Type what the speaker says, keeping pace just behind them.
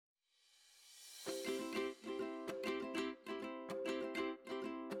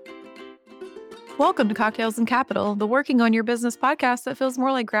Welcome to Cocktails and Capital, the working on your business podcast that feels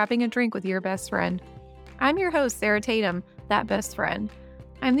more like grabbing a drink with your best friend. I'm your host, Sarah Tatum, that best friend.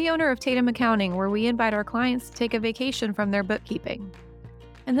 I'm the owner of Tatum Accounting, where we invite our clients to take a vacation from their bookkeeping.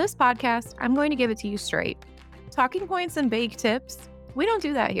 In this podcast, I'm going to give it to you straight. Talking points and vague tips, we don't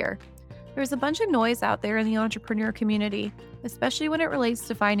do that here. There's a bunch of noise out there in the entrepreneur community, especially when it relates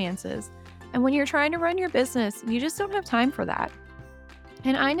to finances. And when you're trying to run your business, you just don't have time for that.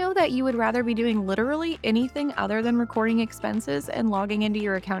 And I know that you would rather be doing literally anything other than recording expenses and logging into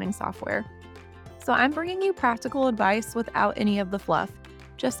your accounting software. So I'm bringing you practical advice without any of the fluff,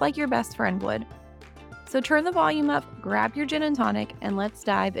 just like your best friend would. So turn the volume up, grab your gin and tonic, and let's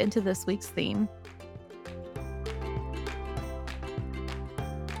dive into this week's theme.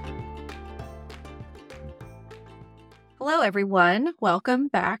 Hello, everyone. Welcome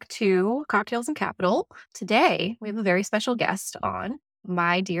back to Cocktails and Capital. Today, we have a very special guest on,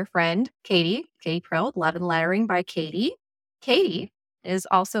 my dear friend, Katie Prill, Love and Lettering by Katie. Katie is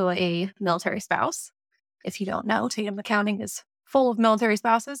also a military spouse. If you don't know, Tatum Accounting is full of military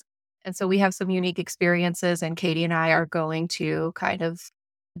spouses. And so we have some unique experiences, and Katie and I are going to kind of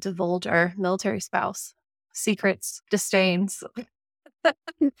divulge our military spouse secrets, disdains,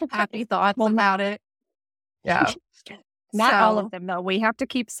 happy thoughts about it. Yeah. Not all of them, though. We have to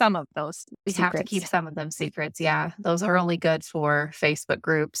keep some of those We secrets. have to keep some of them secrets. Yeah. Those are only good for Facebook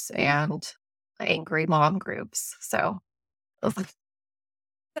groups and angry mom groups. So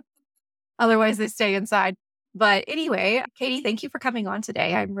otherwise they stay inside. But anyway, Katie, thank you for coming on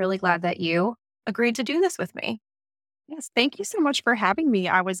today. I'm really glad that you agreed to do this with me. Yes, thank you so much for having me.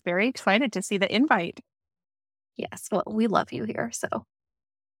 I was very excited to see the invite. Yes. Well, we love you here. So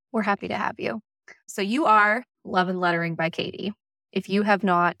we're happy to have you. So you are Love and Lettering by Katie. If you have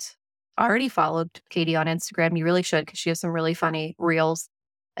not already followed Katie on Instagram, you really should, because she has some really funny reels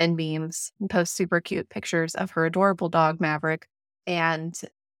and memes and posts super cute pictures of her adorable dog, Maverick. And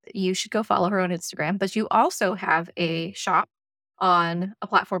you should go follow her on Instagram. But you also have a shop on a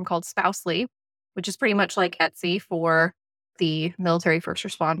platform called Spousely, which is pretty much like Etsy for the military first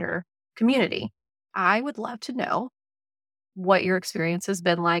responder community. I would love to know what your experience has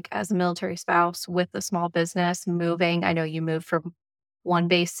been like as a military spouse with a small business moving. I know you moved from one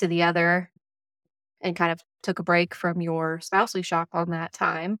base to the other and kind of took a break from your Spousely shop on that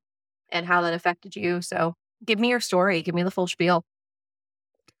time and how that affected you. So give me your story. Give me the full spiel.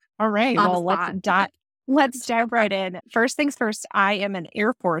 All right. On Well, the let's dive right in. First things first, I am an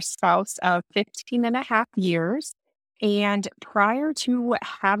Air Force spouse of 15 and a half years. And prior to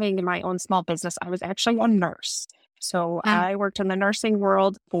having my own small business, I was actually a nurse. So I worked in the nursing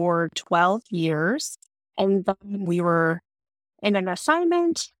world for 12 years. And then we were in an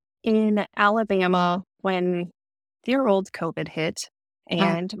assignment in Alabama when dear old COVID hit.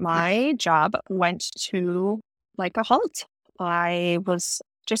 And my job went to like a halt. I was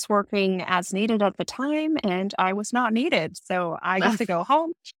just working as needed at the time, and I was not needed. So I got to go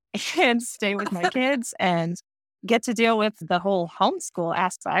home and stay with my kids and get to deal with the whole homeschool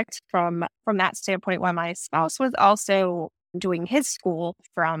aspect from that standpoint, while my spouse was also doing his school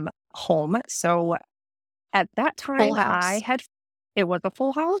from home. So at that time, it was a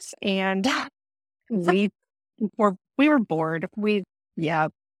full house, and we were bored. We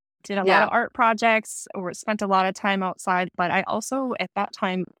did a lot of art projects or spent a lot of time outside. But I also at that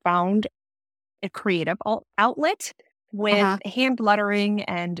time found a creative outlet with hand lettering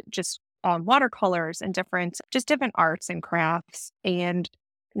and just watercolors and different arts and crafts. And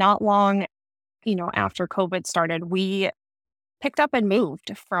not long, after COVID started, we picked up and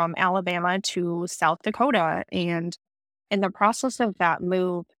moved from Alabama to South Dakota. And in the process of that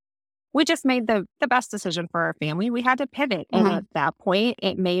move, we just made the best decision for our family. We had to pivot. And at that point,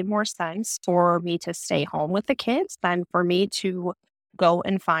 it made more sense for me to stay home with the kids than for me to go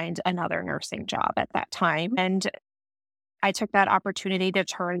and find another nursing job at that time. And I took that opportunity to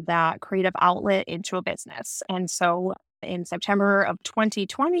turn that creative outlet into a business. And so in September of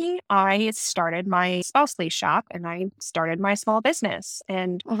 2020, I started my Spousely shop and I started my small business.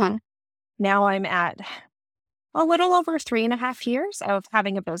 And now I'm at a little over 3.5 years of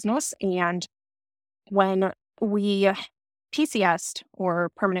having a business. And when we PCS'd, or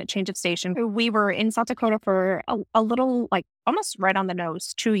permanent change of station, we were in South Dakota for a little, like almost right on the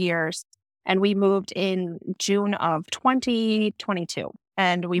nose, 2 years. And we moved in June of 2022.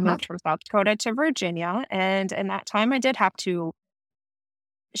 And we moved from South Dakota to Virginia. And in that time, I did have to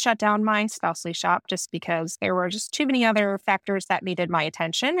shut down my Spousely shop just because there were just too many other factors that needed my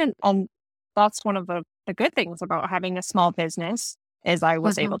attention. And that's one of the good things about having a small business is I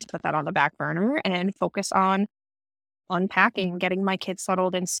was able to put that on the back burner and focus on unpacking, getting my kids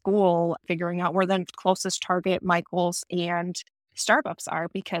settled in school, figuring out where the closest Target, Michael's, and Starbucks are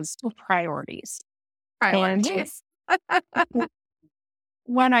because of priorities. And Priorities.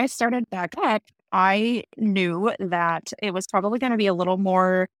 when I started back up, I knew that it was probably going to be a little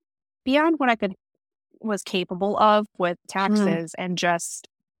more beyond what I was capable of with Mm, taxes and just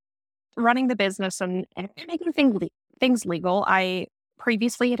running the business and making things legal. I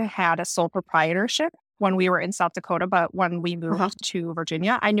previously had a sole proprietorship when we were in South Dakota, but when we uh-huh. moved to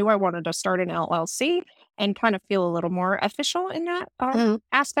Virginia, I knew I wanted to start an LLC and kind of feel a little more official in that Mm,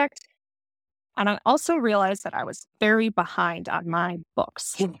 aspect. And I also realized that I was very behind on my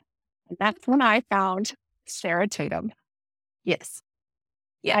books. And that's when I found Sarah Tatum. yes.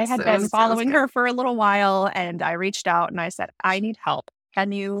 I Yes. had It been sounds following good. her for a little while and I reached out and I said, I need help.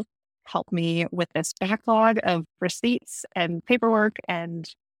 Can you help me with this backlog of receipts and paperwork and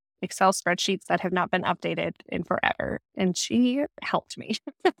Excel spreadsheets that have not been updated in forever? And she helped me.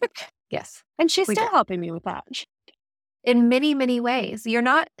 Yes, And she's we still did. helping me with that. In many, many ways. You're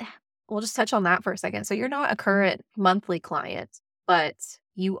not, we'll just touch on that for a second. So you're not a current monthly client, but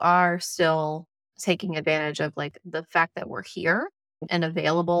you are still taking advantage of like the fact that we're here and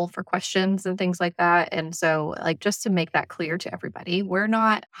available for questions and things like that. And so, like, just to make that clear to everybody, we're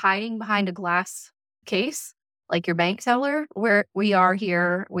not hiding behind a glass case like your bank teller. We are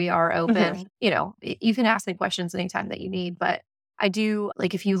here, we are Mhm. open. You can ask me questions anytime that you need, but I do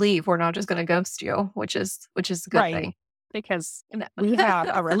like if you leave, we're not just going to ghost you, which is a good Right. thing. Because No. we have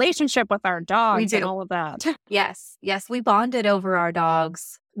a relationship with our We dogs and do. all of that. Yes. Yes. We bonded over our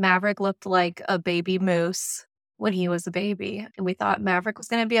dogs. Maverick looked like a baby moose when he was a baby. And we thought Maverick was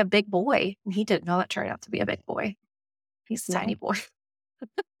going to be a big boy. And he did not turn out to be a big boy. He's a tiny No. boy.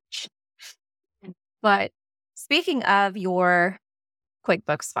 But speaking of your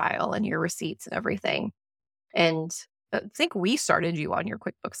QuickBooks file and your receipts and everything, and I think we started you on your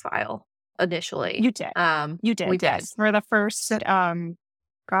QuickBooks file initially. You did. You We did, did. yes. For the first, So,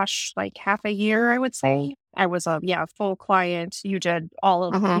 gosh, like half a year, I would say. I was a full client.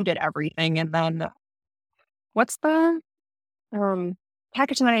 mhm. You did everything. And then what's the um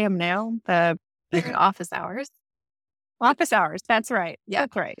package that I am now? The Office hours. office hours. That's right. Yeah.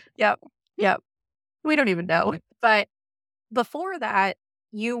 That's right. Yep. Yep. We don't even know. But before that,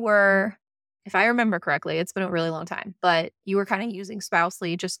 you were, if I remember correctly, it's been a really long time, but you were kind of using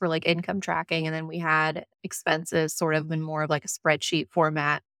Spousely just for like income tracking. And then we had expenses sort of in more of like a spreadsheet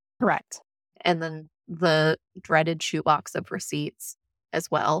format. Correct. And then the dreaded shoebox of receipts as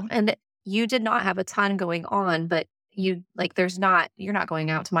well. And you did not have a ton going on, but you're not going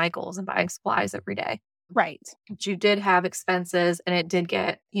out to Michael's and buying supplies every day. Right. But you did have expenses and it did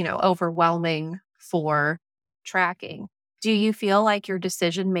get, overwhelming for tracking. Do you feel like your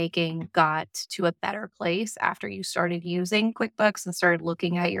decision making got to a better place after you started using QuickBooks and started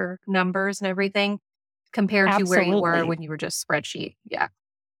looking at your numbers and everything compared to where you were Absolutely. when you were just spreadsheet? Yeah.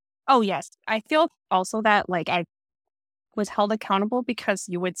 Oh, yes. I feel also that like I was held accountable because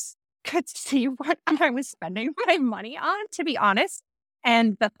you could see what I was spending my money on, to be honest.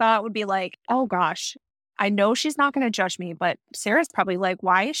 And the thought would be like, oh gosh, I know she's not going to judge me, but Sarah's probably like,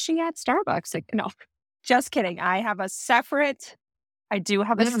 why is she at Starbucks? Like, no, just kidding. I do have a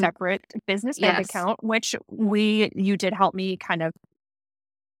Mm, separate business bank yes. account, which you did help me kind of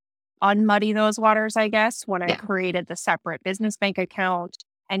unmuddy those waters, I guess, when I Yeah. created the separate business bank account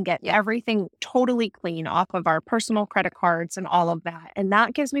and get Yeah. everything totally clean off of our personal credit cards and all of that. And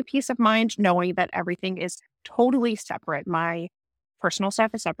that gives me peace of mind knowing that everything is totally separate. My personal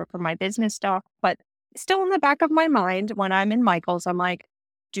stuff is separate from my business stuff, but still in the back of my mind when I'm in Michael's, I'm like,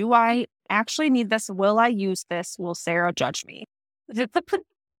 do I actually need this? Will I use this? Will Sarah judge me? I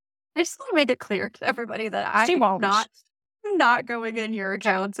just want to make it clear to everybody that I She am won't. not going in your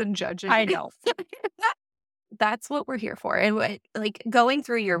accounts and judging. I know. That's what we're here for. And like going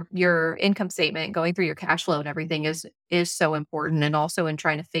through your income statement, going through your cash flow and everything is so important. And also in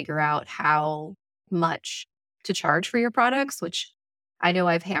trying to figure out how much to charge for your products, which I know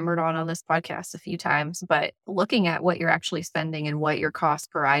I've hammered on this podcast a few times, but looking at what you're actually spending and what your cost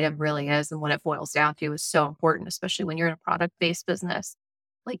per item really is and what it boils down to is so important, especially when you're in a product based business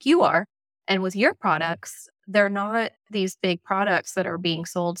like you are. And with your products, they're not these big products that are being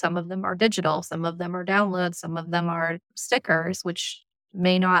sold. Some of them are digital, some of them are downloads, some of them are stickers, which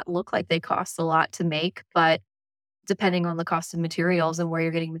may not look like they cost a lot to make, but depending on the cost of materials and where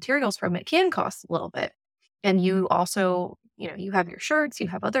you're getting materials from, it can cost a little bit. And you also, you have your shirts, you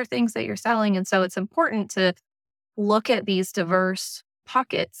have other things that you're selling. And so it's important to look at these diverse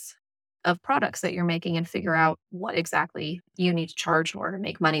pockets of products that you're making and figure out what exactly you need to charge in order to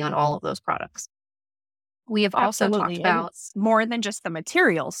make money on all of those products. We have also talked Absolutely. And about, it's more than just the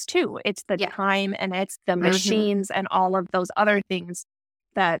materials too. It's the yeah. time and it's the Hmm. machines and all of those other things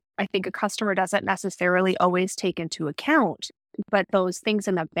that I think a customer doesn't necessarily always take into account, but those things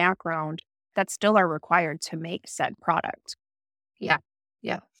in the background that still are required to make said product. Yeah.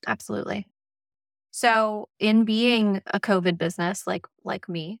 Yeah, absolutely. So, in being a COVID business like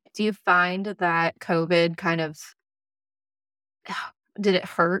me, do you find that COVID kind of did it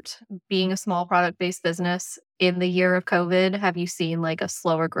hurt being a small product-based business in the year of COVID? Have you seen like a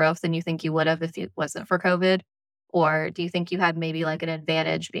slower growth than you think you would have if it wasn't for COVID? Or do you think you had maybe like an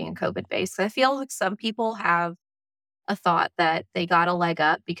advantage being COVID-based? I feel like some people have a thought that they got a leg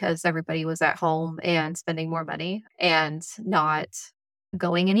up because everybody was at home and spending more money and not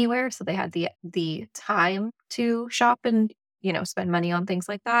going anywhere, so they had the time to shop and, spend money on things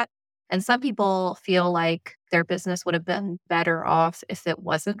like that. And some people feel like their business would have been better off if it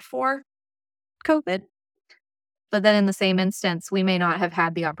wasn't for COVID. But then in the same instance, we may not have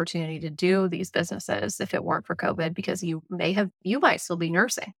had the opportunity to do these businesses if it weren't for COVID because you might still be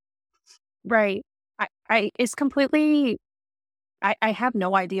nursing. Right. I it's completely I have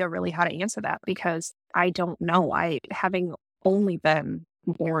no idea really how to answer that because I don't know. I having only been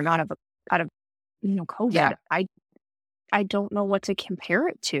born out of Yeah. COVID, I don't know what to compare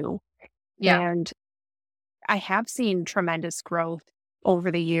it to. Yeah. And I have seen tremendous growth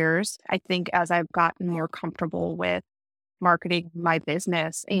over the years. I think as I've gotten more comfortable with marketing my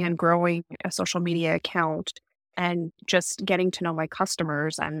business and growing a social media account and just getting to know my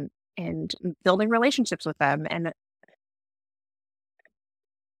customers and building relationships with them. And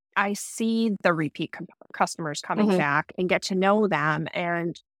I see the repeat customers coming Hmm. back and get to know them.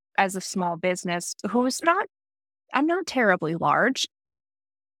 And as a small business who's not, I'm not terribly large,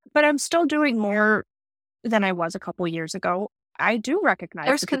 but I'm still doing more than I was a couple years ago. I do recognize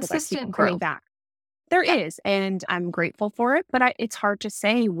There's the people that keep consistent coming growth. back. There Yeah. is, and I'm grateful for it, but it's hard to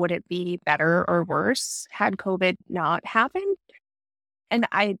say, would it be better or worse had COVID not happened? And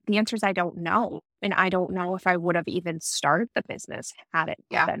the answer is I don't know. And I don't know if I would have even started the business had it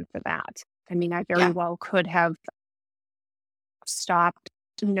not Yeah. been for that. I mean, I very Yeah. well could have stopped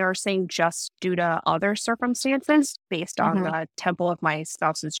nursing just due to other circumstances based on Hmm. the tempo of my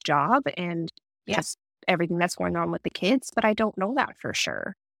spouse's job and Yeah. just everything that's going on with the kids, but I don't know that for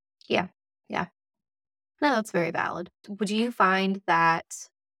sure. Yeah. Yeah. No, that's very valid. Would you find that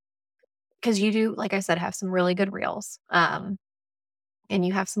because you do, like I said, have some really good reels, and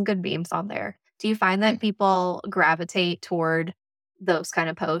you have some good beams on there. Do you find that people gravitate toward those kind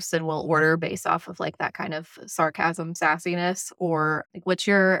of posts and will order based off of like that kind of sarcasm, sassiness, or like what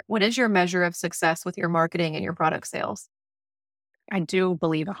is your measure of success with your marketing and your product sales? I do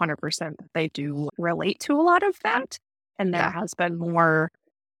believe 100% that they do relate to a lot of that. And there Yeah. has been more,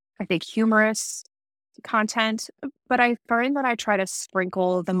 I think, humorous content, but I find that I try to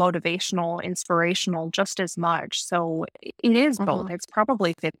sprinkle the motivational, inspirational just as much. So it is both. Hmm. It's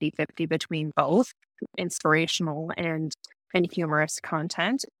probably 50-50 between both inspirational and humorous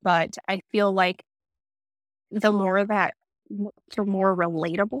content. But I feel like the more that the more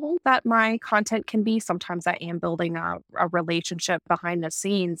relatable that my content can be, sometimes I am building a relationship behind the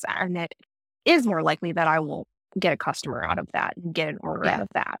scenes, and it is more likely that I will get a customer out of that and get an order out Yeah. of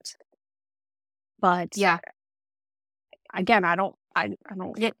that. But Yeah. again, I don't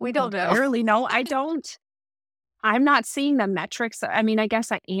Yeah. We don't know. entirely know. I'm not seeing the metrics. I mean, I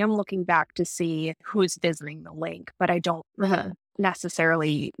guess I am looking back to see who's visiting the link, but I don't Uh-huh.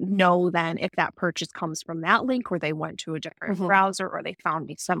 necessarily know then if that purchase comes from that link or they went to a different Hmm. browser or they found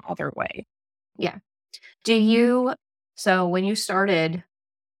me some other way. Yeah. Do you, so when you started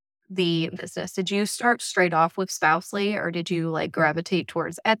the business, did you start straight off with Spousely or did you like gravitate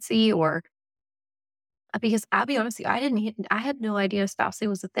towards Etsy or because I'll be honest with you, I had no idea Spousely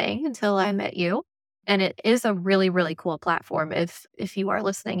was a thing until I met you. And it is a really, really cool platform. If you are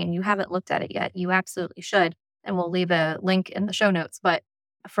listening and you haven't looked at it yet, you absolutely should. And we'll leave a link in the show notes. But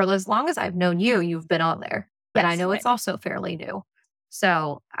for as long as I've known you, you've been on there. And I Yes. know it's also fairly new.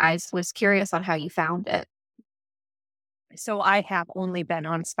 So was curious on how you found it. So I have only been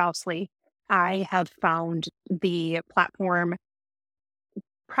on Spousely. I have found the platform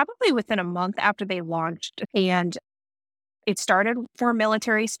probably within a month after they launched. And it started for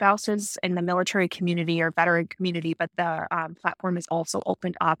military spouses in the military community or veteran community, but the platform is also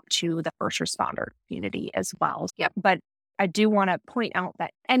opened up to the first responder community as well. Yep. But I do want to point out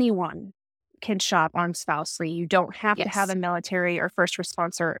that anyone can shop on Spousely. You don't have to have Yes. a military or first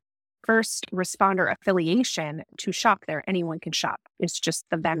responder affiliation to shop there. Anyone can shop. It's just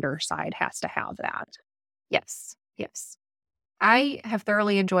the vendor side has to have that. Yes. Yes. I have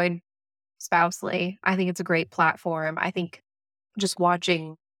thoroughly enjoyed Spousely. I think it's a great platform. I think just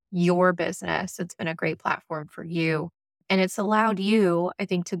watching your business, it's been a great platform for you. And it's allowed you, I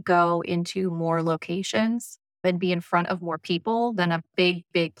think, to go into more locations and be in front of more people than a big,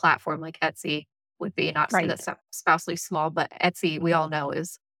 big platform like Etsy would be. Not to say Right. that Spousely small, but Etsy, we all know,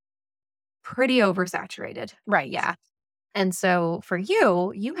 is pretty oversaturated. Right. Yeah. And so for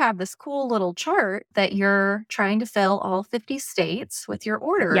you, you have this cool little chart that you're trying to fill all 50 states with your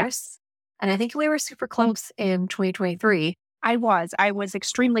orders. Yes. And I think we were super close in 2023. I was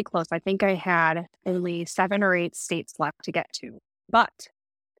extremely close. I think I had only 7 or 8 states left to get to, but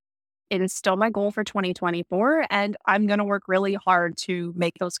it is still my goal for 2024. And I'm going to work really hard to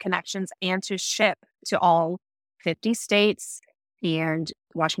make those connections and to ship to all 50 states and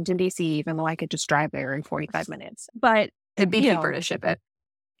Washington, D.C., even though I could just drive there in 45 minutes. But, It'd be you cheaper know, to ship it.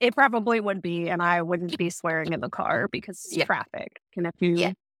 it probably would be. And I wouldn't be swearing in the car because it's Yeah. traffic. And Yeah.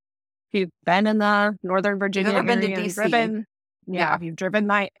 if you've been in the Northern Virginia ever been to area and DC? driven, Yeah. if you've driven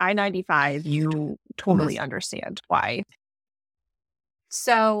I-95, you totally understand why.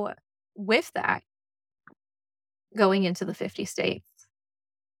 So with that, going into the 50 states,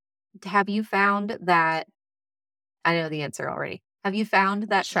 have you found that, I know the answer already, have you found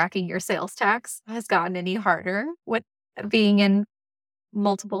that tracking your sales tax has gotten any harder with being in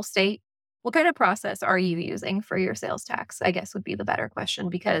multiple states? What kind of process are you using for your sales tax? I guess would be the better question,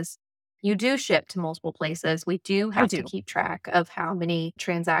 because you do ship to multiple places. We do I have to do. keep track of how many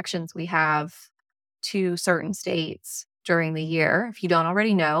transactions we have to certain states during the year. If you don't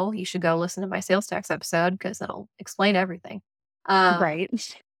already know, you should go listen to my sales tax episode because it'll explain everything.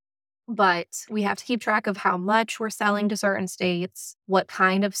 Right. But we have to keep track of how much we're selling to certain states, what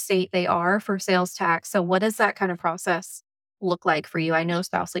kind of state they are for sales tax. So what does that kind of process look like for you? I know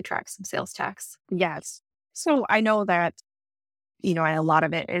Spousely tracks some sales tax. Yes. So I know that, and a lot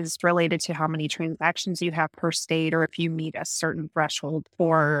of it is related to how many transactions you have per state or if you meet a certain threshold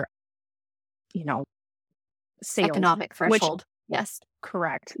for, sales, Economic which, threshold. Yes.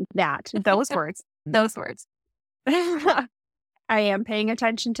 correct, those words. Those words. I am paying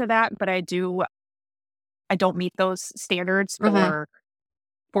attention to that, but I don't meet those standards Mhm. for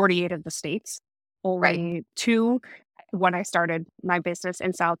 48 of the states. Right. Only 2. When I started my business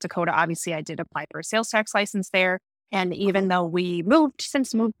in South Dakota, obviously I did apply for a sales tax license there. And even though we moved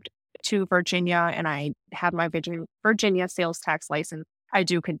to Virginia and I had my Virginia sales tax license, I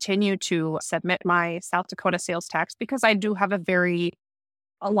do continue to submit my South Dakota sales tax because I do have a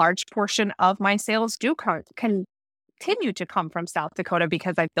large portion of my sales do continue to come from South Dakota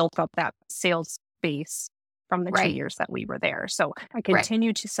because I built up that sales base from the 2 Right. years that we were there. So I Right.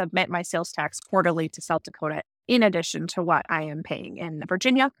 continue to submit my sales tax quarterly to South Dakota in addition to what I am paying in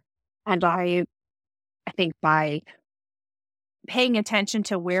Virginia. And I think by paying attention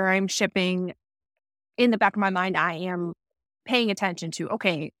to where I'm shipping, in the back of my mind, I am paying attention to,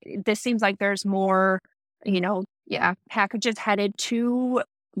 okay, this seems like there's more, Yeah. packages headed to,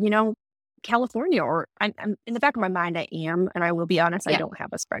 California, or I'm in the back of my mind, I am, and I will be honest, I Yeah. don't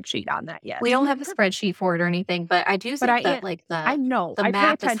have a spreadsheet on that yet. We don't have a spreadsheet for it or anything, but I do But think that like I know, the I pay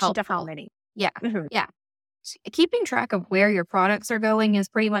map is attention to how helpful. many. Yeah. Mhm. Yeah. Keeping track of where your products are going is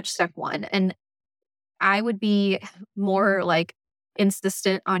pretty much step one. And I would be more like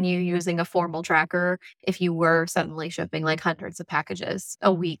insistent on you using a formal tracker if you were suddenly shipping like hundreds of packages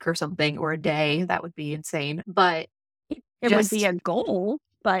a week or something, or a day. That would be insane. But It would be just, a goal,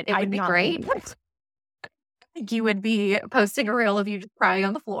 but it would I'm be not there great. yet. You would be posting a reel of you just crying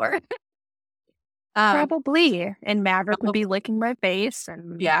on the floor. Um, Probably, and Maverick would oh, be licking my face,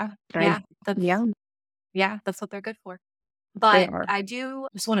 and yeah. I Yeah. That's, yeah, yeah, that's what they're good for. they But are. I do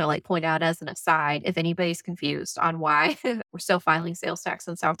just want to like point out as an aside, if anybody's confused on why we're still filing sales tax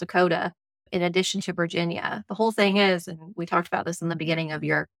in South Dakota in addition to Virginia, the whole thing is, and we talked about this in the beginning of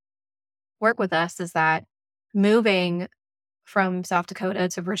your work with us, is that moving from South Dakota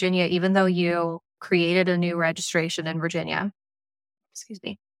to Virginia, even though you created a new registration in Virginia, excuse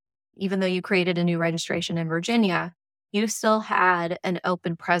me, even though you created a new registration in Virginia, you still had an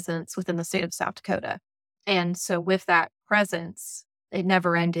open presence within the state of South Dakota. And so with that presence, it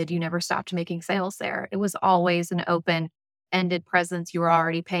never ended. You never stopped making sales there. It was always an open ended presence. You were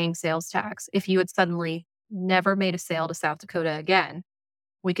already paying sales tax. If you had suddenly never made a sale to South Dakota again,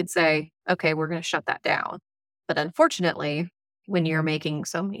 we could say, okay, we're going to shut that down. But unfortunately, when you're making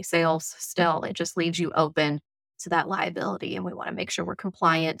so many sales still, it just leaves you open to that liability. And we want to make sure we're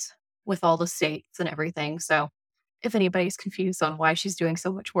compliant with all the states and everything. So if anybody's confused on why she's doing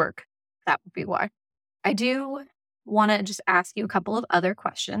so much work, that would be why. I do want to just ask you a couple of other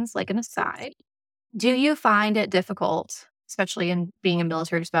questions, like an aside. Do you find it difficult especially in being a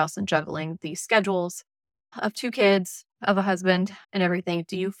military spouse and juggling the schedules of 2 kids, of a husband, and everything.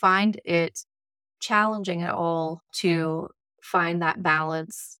 Do you find it challenging at all to find that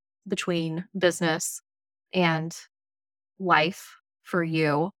balance between business and life for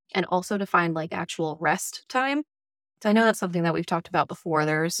you, and also to find, like, actual rest time? So I know that's something that we've talked about before.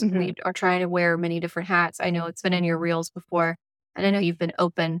 Mhm. We are trying to wear many different hats. I know it's been in your reels before, and I know you've been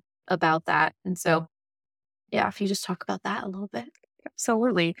open about that. And so, yeah, if you just talk about that a little bit.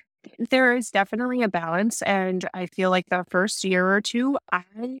 Absolutely. There is definitely a balance. And I feel like the first year or two,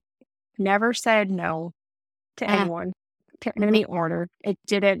 I never said no to Mm, anyone, to mhm. any order. It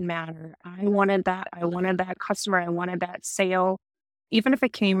didn't matter. I wanted that. I wanted that customer. I wanted that sale, even if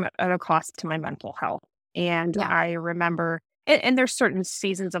it came at a cost to my mental health. And Yeah. I remember, and there's certain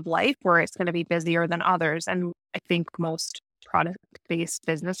seasons of life where it's going to be busier than others. And I think most product based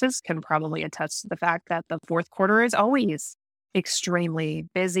businesses can probably attest to the fact that the fourth quarter is always extremely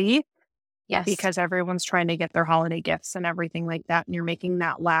busy Yes. because everyone's trying to get their holiday gifts and everything like that. And you're making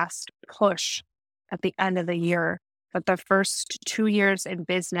that last push at the end of the year. But the first 2 years in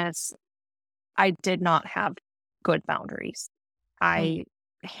business, I did not have good boundaries. Mm, I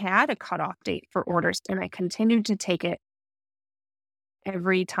had a cutoff date for orders and I continued to take it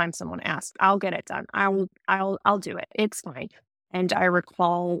every time someone asked. I'll get it done. I'll do it. It's fine. And I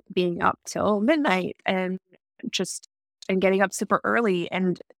recall being up till midnight and just and getting up super early,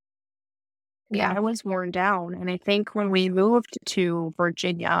 and yeah. I was worn down. And I think when we moved to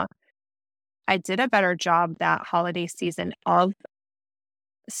Virginia, I did a better job that holiday season of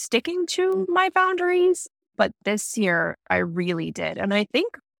sticking to my boundaries. But this year, I really did. And I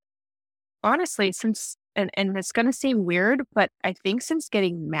think, honestly, and it's going to seem weird, but I think since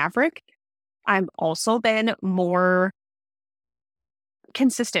getting Maverick, I've also been more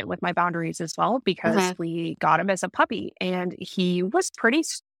consistent with my boundaries as well because Mhm. we got him as a puppy and he was pretty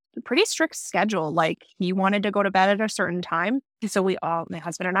strict schedule. Like he wanted to go to bed at a certain time. So my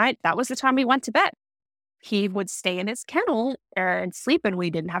husband and I, that was the time we went to bed. He would stay in his kennel and sleep, and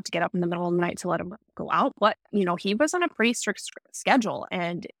we didn't have to get up in the middle of the night to let him go out. But, he was on a pretty strict schedule.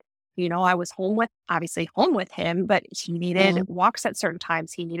 And, I was obviously home with him, but he needed Mm, walks at certain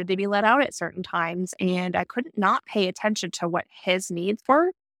times. He needed to be let out at certain times. And I could not pay attention to what his needs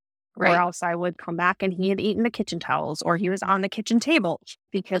were, or right. else I would come back and he had eaten the kitchen towels or he was on the kitchen table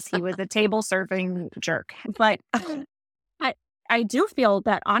because he was a table serving jerk. But I, I do feel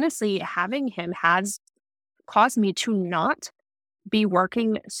that honestly, having him has caused me to not be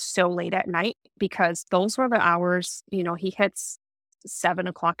working so late at night because those were the hours, he hits 7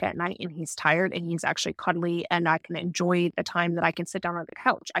 o'clock at night and he's tired and he's actually cuddly and I can enjoy the time that I can sit down on the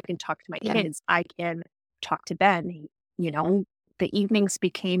couch. I can talk to my Yeah. kids. I can talk to Ben. You know, the evenings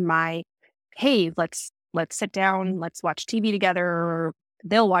became my, hey, let's sit down, let's watch TV together. Or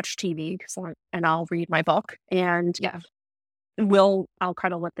they'll watch TV and I'll read my book. And Yeah. I'll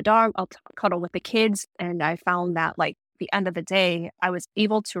cuddle with the dog, cuddle with the kids, and I found that, like, the end of the day, I was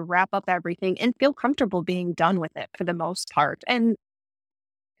able to wrap up everything and feel comfortable being done with it for the most part, and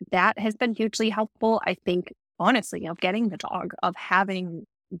that has been hugely helpful, I think, honestly, of getting the dog, of having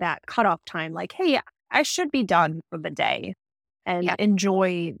that cutoff time, like, "Hey, I should be done for the day," and Yeah.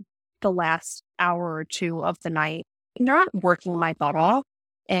 enjoy the last hour or 2 of the night, not working my butt off,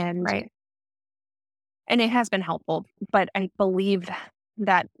 and Right. And it has been helpful, but I believe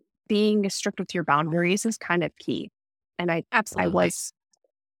that being strict with your boundaries is kind of key. And I Absolutely. was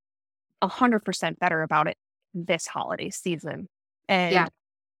 100% better about it this holiday season. Yeah. And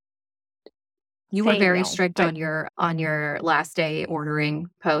You were saying very no, strict on your last day ordering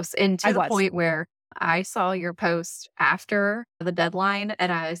posts, and I to the was. point where I saw your post after the deadline,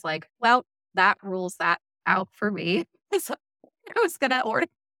 and I was like, "Well, that rules that out for me." So I was gonna order.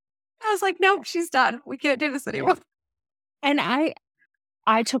 I was like, "Nope, she's done. We can't do this anymore." And I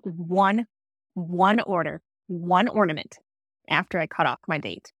took one order, one ornament after I cut off my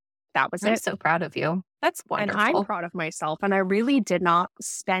date. That was I'm it. so proud of you. That's And I'm wonderful. proud of myself. And I really did not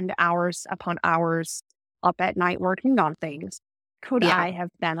spend hours upon hours up at night working on things. Could Yeah. I have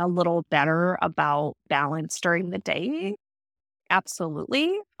been a little better about balance during the day?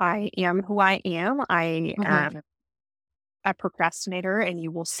 Absolutely. I am who I am. I Mhm. am a procrastinator, and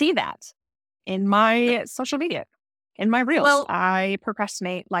you will see that in my social media, in my reels. Well, I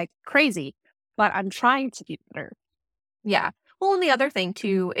procrastinate like crazy, but I'm trying to be better. yeah. Well, and the other thing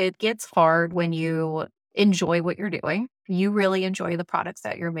too, it gets hard when you enjoy what you're doing. You really enjoy the products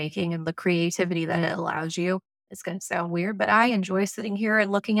that you're making and the creativity that it allows you. It's going to sound weird, but I enjoy sitting here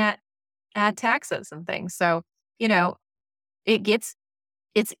and looking at ad taxes and things. So, you know, it gets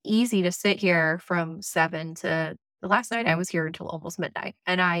it's easy to sit here from 7 to The last night I was here until almost midnight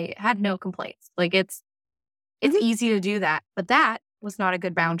and I had no complaints. Like it's Mhm. easy to do that, but that was not a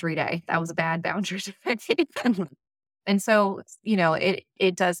good boundary day. That was a bad boundary day. And so,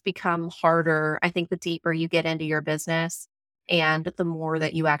 it does become harder, I think, the deeper you get into your business and the more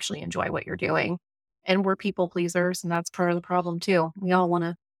that you actually enjoy what you're doing. And we're people pleasers, and that's part of the problem too. We all want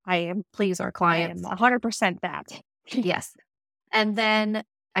to I am please our I am clients. 100% that. Yes. And then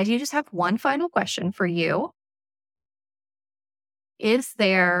I do just have one final question for you. Is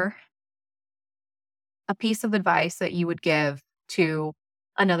there a piece of advice that you would give to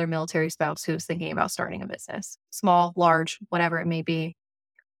another military spouse who's thinking about starting a business? Small, large, whatever it may be.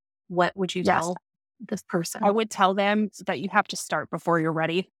 What would you Yes. tell this I person? would tell them that you have to start before you're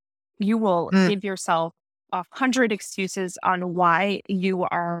ready. You will Mm, give yourself 100 excuses on why you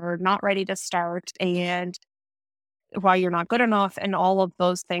are not ready to start and why you're not good enough and all of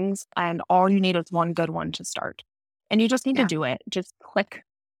those things. And all you need is one good one to start. And you just need to yeah. do it. Just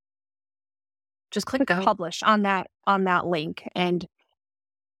Just click click go. publish on that link. And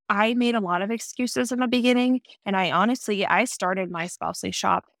I made a lot of excuses in the beginning. And I started my spousely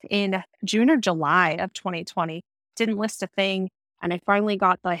shop in June or July of 2020. Didn't list a thing. And I finally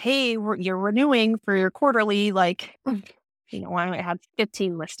got the, hey, you're renewing for your quarterly. Like, I had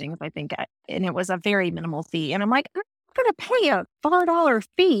 15 listings, I think, and it was a very minimal fee. And I'm like, I'm going to pay a $4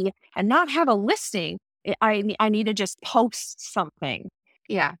 fee and not have a listing. I need to just post something.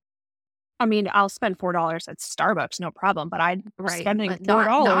 Yeah. I mean, I'll spend $4 at Starbucks, no problem, but I'm Right. spending But not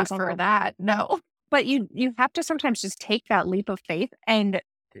 $4 on for the. that. No. But you have to sometimes just take that leap of faith and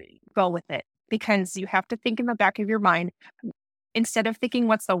go with it, because you have to think in the back of your mind, instead of thinking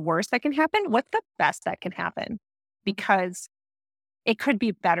what's the worst that can happen, what's the best that can happen? Because it could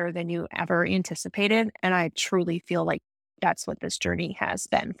be better than you ever anticipated. And I truly feel like that's what this journey has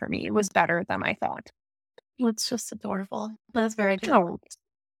been for me. It was better than I thought. It's just adorable. That's very good. Oh,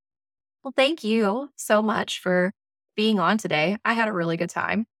 Well, thank you so much for being on today. I had a really good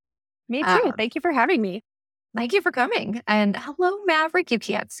time. me too. Um, Thank you for having me. Thank you for coming. And hello, Maverick. You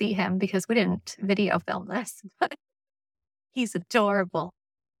can't see him because we didn't video film this, but he's adorable.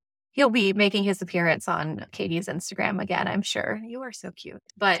 He'll be making his appearance on Katie's Instagram again, I'm sure. You are so cute.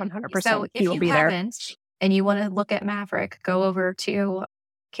 But so 100%. He if will you be there. haven't and you want to look at Maverick, go over to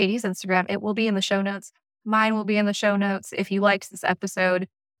Katie's Instagram. It will be in the show notes. Mine will be in the show notes. If you liked this episode,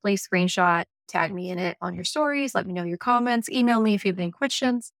 please screenshot, tag me in it on your stories. Let me know your comments. Email me if you have any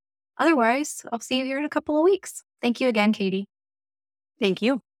questions. Otherwise, I'll see you here in a couple of weeks. Thank you again, Katie. Thank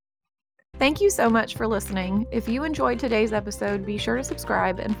you. Thank you so much for listening. If you enjoyed today's episode, be sure to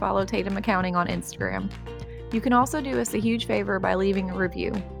subscribe and follow Tatum Accounting on Instagram. You can also do us a huge favor by leaving a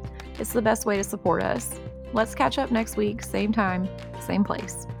review. It's the best way to support us. Let's catch up next week, same time, same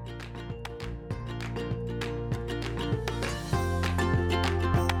place.